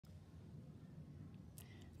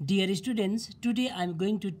Dear students, today I am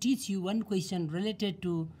going to teach you one question related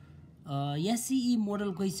to SCE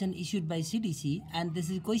model question issued by CDC, and this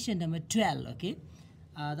is question number 12. Okay,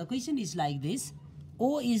 the question is like this: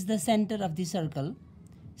 O is the center of the circle,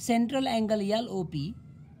 central angle LOP,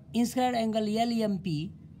 inscribed angle LMP,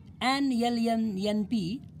 and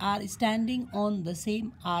LNP are standing on the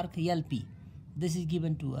same arc LP. This is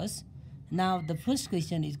given to us. Now the first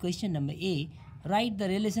question is question number A. Write the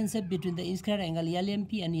relationship between the inscribed angle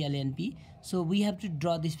LMP and LNP. So we have to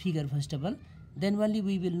draw this figure first of all. Then only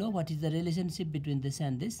we will know what is the relationship between this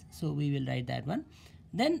and this. So we will write that one.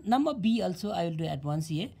 Then number B also I will do at once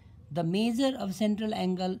here. The measure of central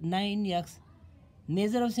angle 9x.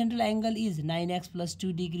 Measure of central angle is 9x plus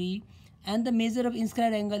 2 degree. And the measure of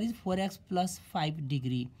inscribed angle is 4x plus 5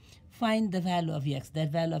 degree. Find the value of x. That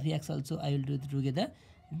value of x also I will do it together.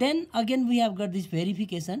 Then again we have got this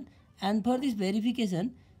verification. And for this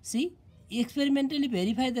verification, see, experimentally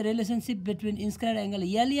verify the relationship between inscribed angle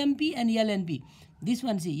LMP and LNP. This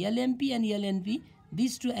one, see, LMP and LNP,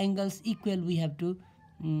 these two angles equal we have to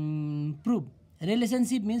prove.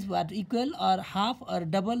 Relationship means what? Equal or half or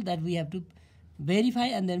double, that we have to verify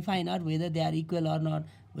and then find out whether they are equal or not,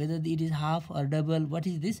 whether it is half or double. What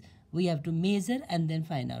is this? We have to measure and then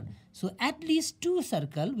find out. So at least two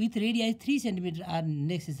circles with radii 3 cm are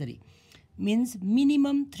necessary. Means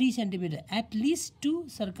minimum 3 cm, at least two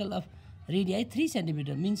circle of radii 3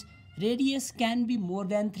 cm, means radius can be more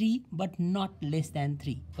than 3 but not less than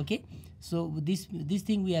 3. Okay, so this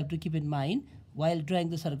thing we have to keep in mind while drawing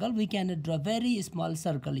the circle. We cannot draw very small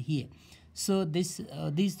circle here. So these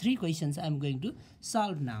three questions I am going to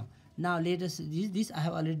solve now. Now let us this I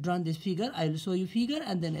have already drawn this figure. I will show you figure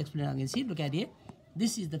and then explain again. See, look at here.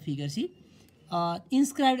 This is the figure. See.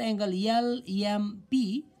 Inscribed angle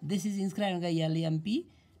LMP, this is inscribed angle LMP,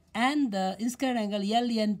 and the inscribed angle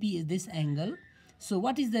LNP is this angle. So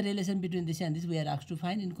what is the relation between this and this? We are asked to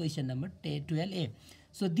find in question number 12A.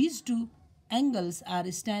 So these two angles are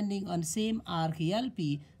standing on same arc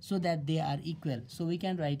LP so that they are equal. So we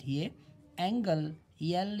can write here angle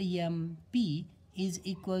LMP is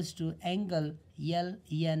equals to angle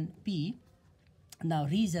LNP. Now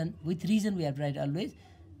reason, with reason we have to write always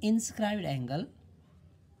inscribed angle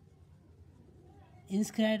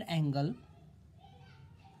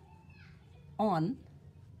on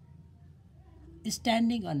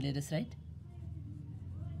standing on, let us write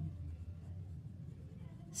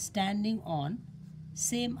standing on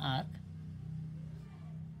same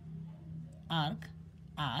arc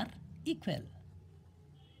are equal.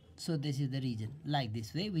 So this is the reason. Like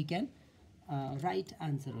this way we can write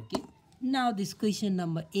answer. Okay, now this question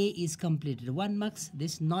number A is completed. 1 marks.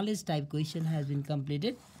 This knowledge type question has been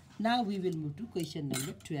completed. Now we will move to question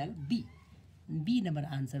number 12B. B number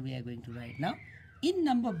answer we are going to write now. In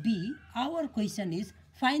number B, our question is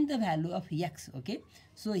find the value of x. Okay,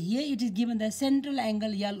 so here it is given the central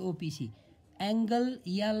angle LOPC. Angle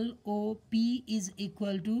LOP is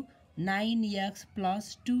equal to 9x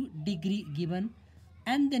plus 2 degree given,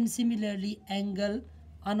 and then similarly angle,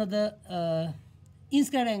 another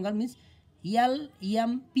inscribed angle means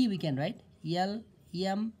LMP we can write.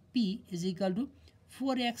 LMP is equal to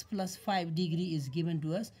 4x plus 5 degree is given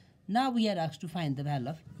to us. Now we are asked to find the value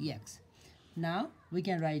of x. Now we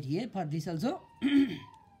can write here for this also.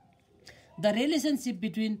 The relationship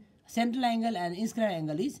between central angle and inscribed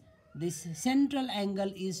angle is this central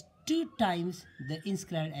angle is 2 times the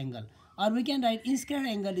inscribed angle, or we can write inscribed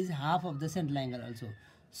angle is half of the central angle also.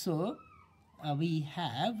 So we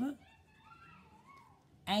have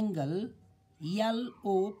angle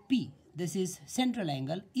LOP, this is central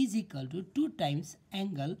angle, is equal to 2 times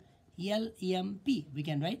angle LMP we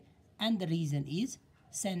can write, and the reason is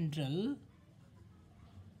central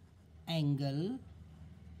angle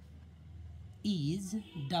is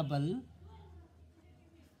double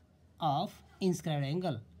of inscribed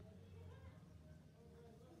angle.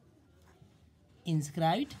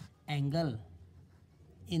 Inscribed angle.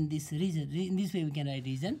 In this reason, in this way we can write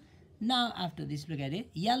reason. Now after this look at it,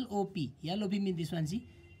 LOP. LOP means this one, see,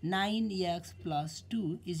 9x plus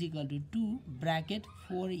 2 is equal to 2 bracket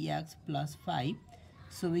 4x plus 5.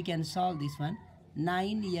 So we can solve this one.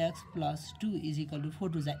 9x plus 2 is equal to 4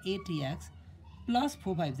 to the 8x plus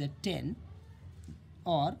 4 5 is 10,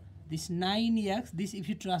 or this 9x, this if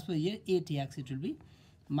you transfer here 8x it will be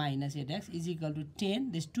minus 8x is equal to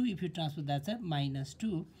 10. This 2 if you transfer, that's a minus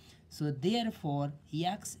 2. So therefore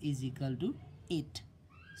x is equal to 8.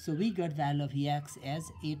 So we got value of x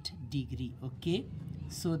as 8 degree. Okay,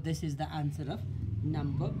 so this is the answer of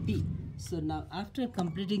number B. So now after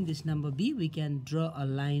completing this number B, we can draw a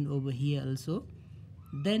line over here also.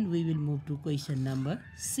 Then we will move to question number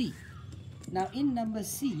C. Now in number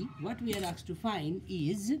C, what we are asked to find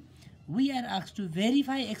is, we are asked to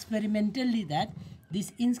verify experimentally that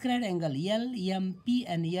this inscribed angle LMP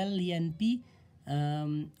and LNP,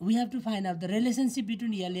 we have to find out the relationship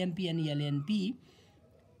between LMP and LNP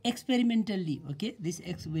experimentally. Okay,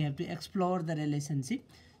 we have to explore the relationship.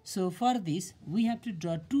 So for this, we have to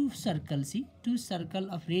draw two circles. See, two circles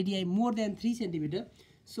of radii more than 3 centimeter.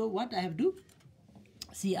 So what I have to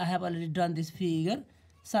see, I have already drawn this figure.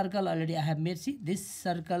 Circle already I have made. See, this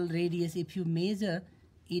circle radius, if you measure,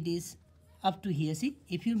 it is up to here. See,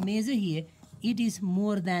 if you measure here, it is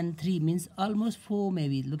more than 3, means almost 4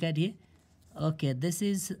 maybe. Look at here. Okay, this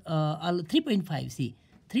is 3.5. See,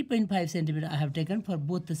 3.5 centimeter I have taken for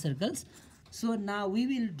both the circles. So now we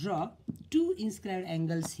will draw two inscribed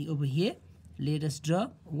angles over here. Let us draw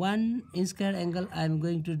one inscribed angle. I am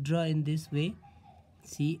going to draw in this way.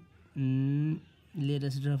 See, let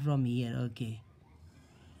us draw from here. Okay,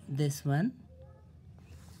 this one,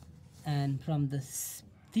 and from this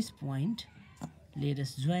point, let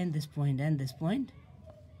us join this point and this point.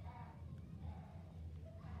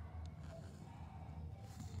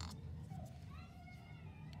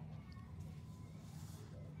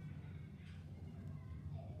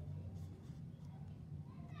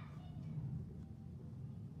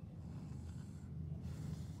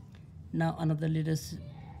 Now another, let us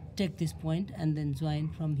take this point and then join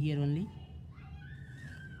from here only.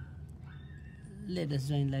 Let us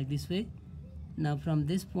join like this way. Now from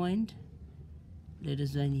this point, let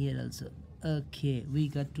us join here also. Okay, we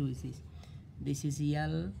got two. This is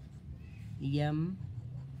L, M,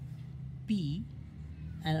 P,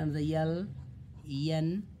 and another L,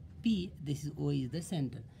 N, P. This is O is the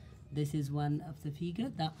center. This is one of the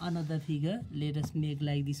figure. The another figure, let us make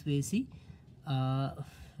like this way. See,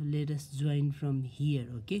 let us join from here.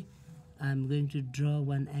 Okay, I'm going to draw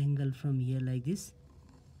one angle from here like this.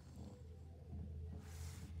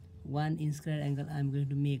 One inscribed angle I'm going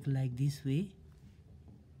to make like this way.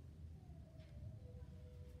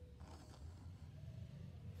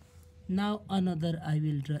 Now another I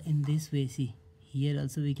will draw in this way. See, here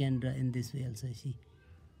also we can draw in this way also. See,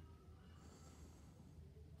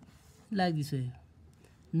 like this way.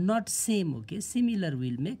 Not same. Okay, similar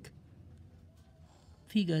we'll make.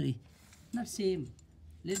 Figure not same,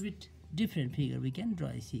 little bit different figure we can draw.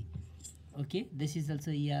 See, okay, this is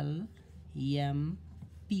also L, M,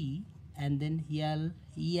 P, and then L,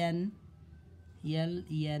 N,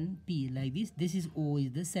 P, like this. This is O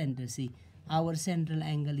is the center. See, our central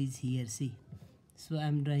angle is here. See, so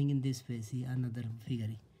I'm drawing in this way. See, another figure.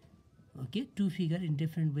 Okay, two figure in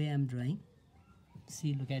different way I'm drawing.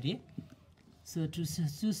 See, look at here. So two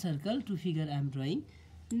circle, two figure I'm drawing.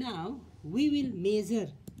 Now we will measure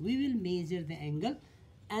the angle,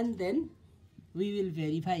 and then we will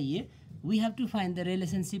verify here. We have to find the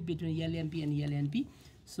relationship between LMP and LNP.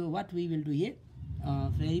 So what we will do here,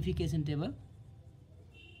 verification table.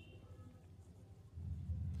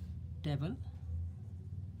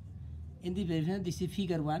 In the verification, this is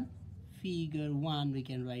figure 1. Figure 1 we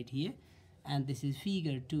can write here, and this is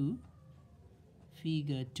figure 2.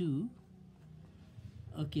 Figure 2.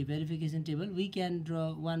 Okay, verification table. We can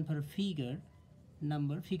draw one per figure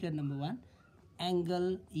number. Figure number 1,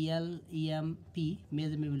 angle LMP,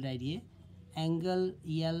 measurement will write here. Angle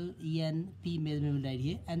LNP, measurement will write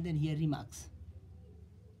here, and then here remarks.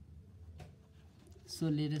 So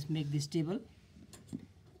let us make this table,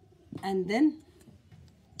 and then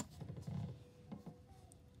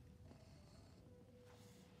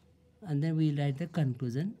we will write the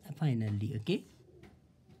conclusion finally. Okay.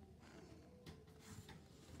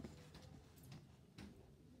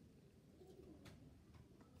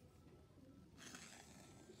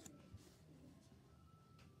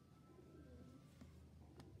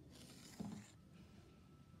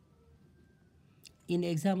 In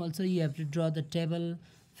exam also you have to draw the table,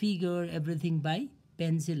 figure, everything by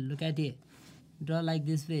pencil. Look at it. Draw like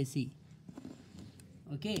this way. See.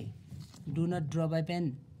 Okay. Do not draw by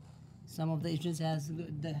pen. Some of the students has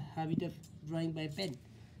the habit of drawing by pen.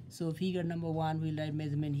 So figure number 1 we'll write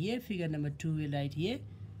measurement here. Figure number 2 we'll write here.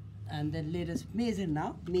 And then let us measure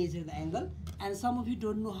now. Measure the angle. And some of you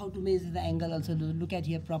don't know how to measure the angle also. Look at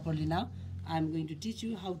here properly now. I'm going to teach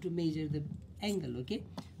you how to measure the angle. Okay.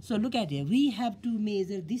 So look at here. We have to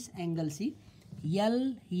measure this angle. See,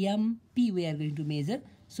 LMP we are going to measure.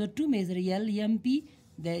 So to measure LMP,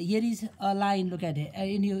 here is a line. Look at it.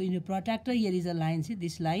 In your protractor, here is a line. See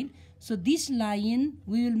this line. So this line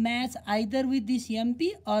we will match either with this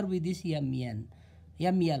MP or with this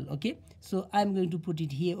ML. Okay. So I'm going to put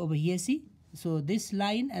it here over here. See. So this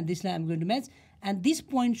line and this line I'm going to match, and this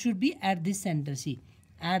point should be at this center. See,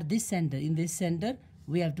 at this center, in this center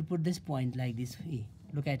we have to put this point like this way.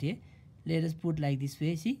 Look at here. Let us put like this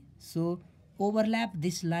way. See, so overlap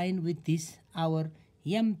this line with this our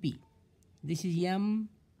MP. This is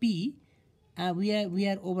MP. We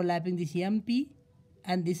are overlapping this MP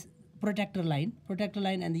and this protector line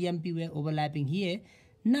and the MP we are overlapping here.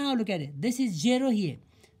 Now look at it. This is 0 here.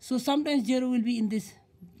 So sometimes 0 will be in this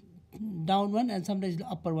down one and sometimes the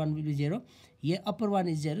upper one will be 0. Here upper one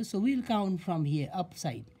is 0. So we will count from here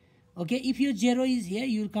upside. Okay, if your 0 is here,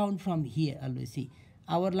 you will count from here always. See,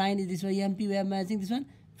 our line is this one, MP, we are matching this one.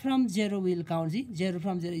 From 0 we will count. See, 0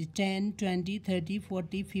 from 0 is 10, 20, 30,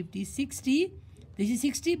 40, 50, 60. This is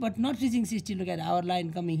 60 but not reaching 60. Look at our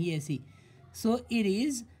line coming here. See, so it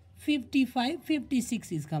is 55,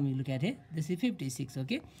 56 is coming. Look at it. This is 56.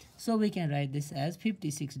 Okay, so we can write this as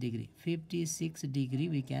 56 degree. 56 degree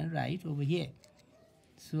we can write over here.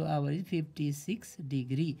 So our is 56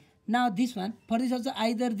 degree. Now this one, for this also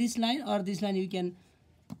either this line or this line you can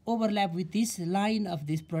overlap with this line of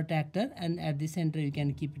this protractor, and at the center you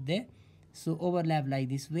can keep it there. So overlap like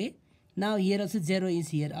this way. Now here also 0 is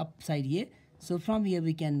here upside here. So from here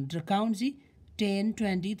we can count. See, 10,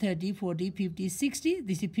 20, 30, 40, 50, 60.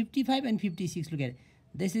 This is 55 and 56. Look at it.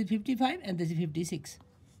 This is 55 and this is 56.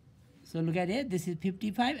 So look at it. This is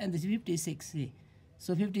 55 and this is 56. See.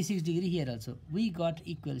 So 56 degree here also. We got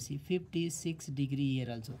equal. See, 56 degree here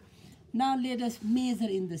also. Now let us measure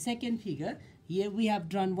in the second figure. Here we have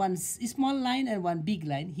drawn one small line and one big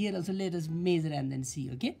line. Here also let us measure and then see.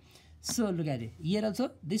 Okay. So look at it. Here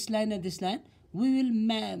also this line and this line. We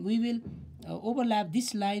will overlap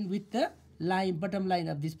this line with the line bottom line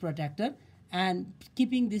of this protractor and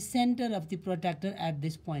keeping the center of the protractor at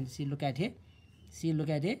this point. See, look at it. See, look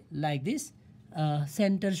at it like this.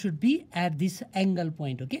 Center should be at this angle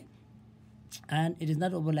point. Okay, and it is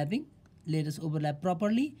not overlapping. Let us overlap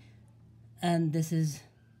properly, and this is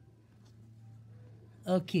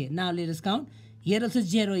okay. Now let us count. Here also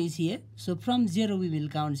 0 is here, so from 0 we will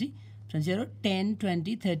count. See, from 0, 10,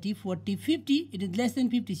 20, 30, 40, 50. It is less than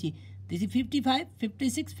 50. See, this is 55,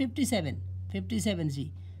 56, 57, 57.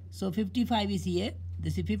 See, so 55 is here.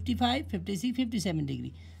 This is 55, 56, 57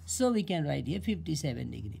 degree. So we can write here 57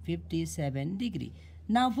 degree, 57 degree.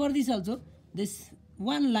 Now for this also, this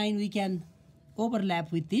one line we can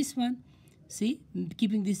overlap with this one. See,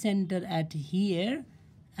 keeping the center at here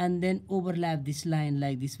and then overlap this line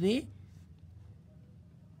like this way.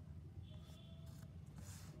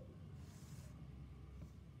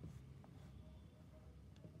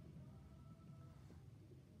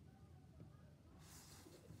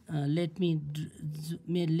 Let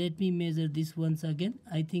me measure this once again.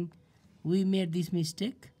 I think we made this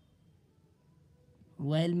mistake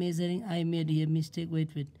while measuring. I made here mistake. Wait,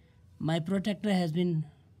 my protractor has been,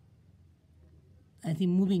 I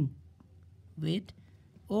think, moving. Wait,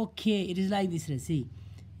 okay, it is like this. See,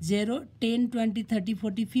 0, 10, 20, 30,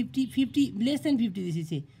 40, 50, 50, less than 50. This is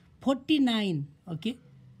say 49. Okay,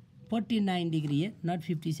 49 degree here, not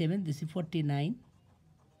 57. This is 49.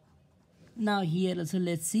 Now here also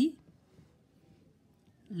let's see,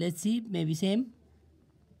 maybe same.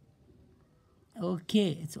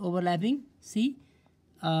 Okay, it's overlapping. See,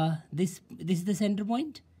 this is the center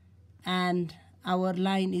point and our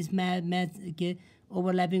line is okay,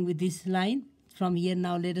 overlapping with this line. From here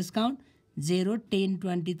now let us count 0, 10,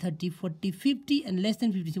 20, 30, 40, 50 and less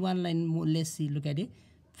than 50. So one line more. Let's see, look at it,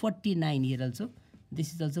 49 here also.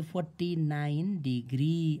 This is also 49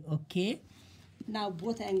 degree. Okay, now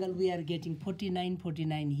both angle we are getting 49,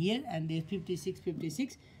 49 here and there's 56,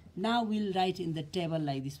 56. Now we'll write in the table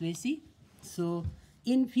like this way. See, so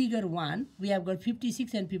in figure 1 we have got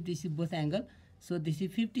 56 and 56 both angle. So this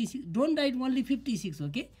is 56. Don't write only 56.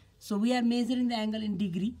 Okay, so we are measuring the angle in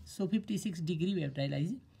degree. So 56 degree we have to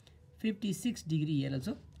write 56 degree here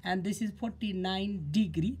also, and this is 49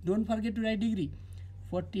 degree. Don't forget to write degree.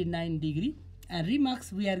 49 degree. And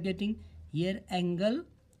remarks we are getting here angle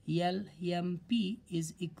LMP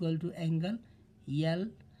is equal to angle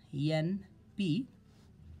LNP.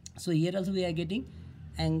 So here also we are getting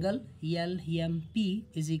angle LMP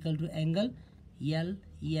is equal to angle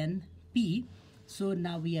LNP. So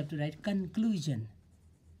now we have to write conclusion.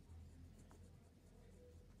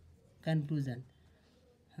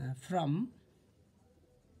 From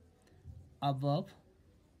above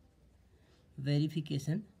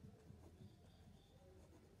verification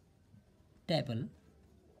table,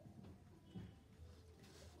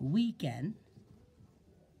 we can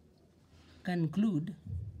conclude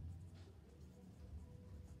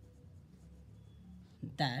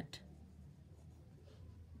that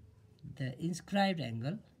the inscribed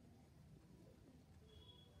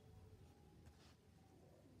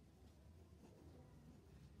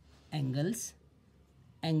angles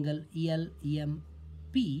angle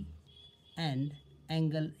LEMP and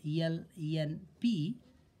angle LENP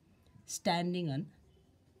standing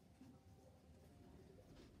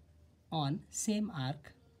on same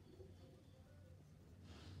arc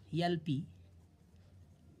LP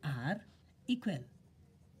are equal.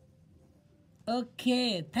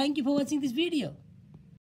 Okay, thank you for watching this video.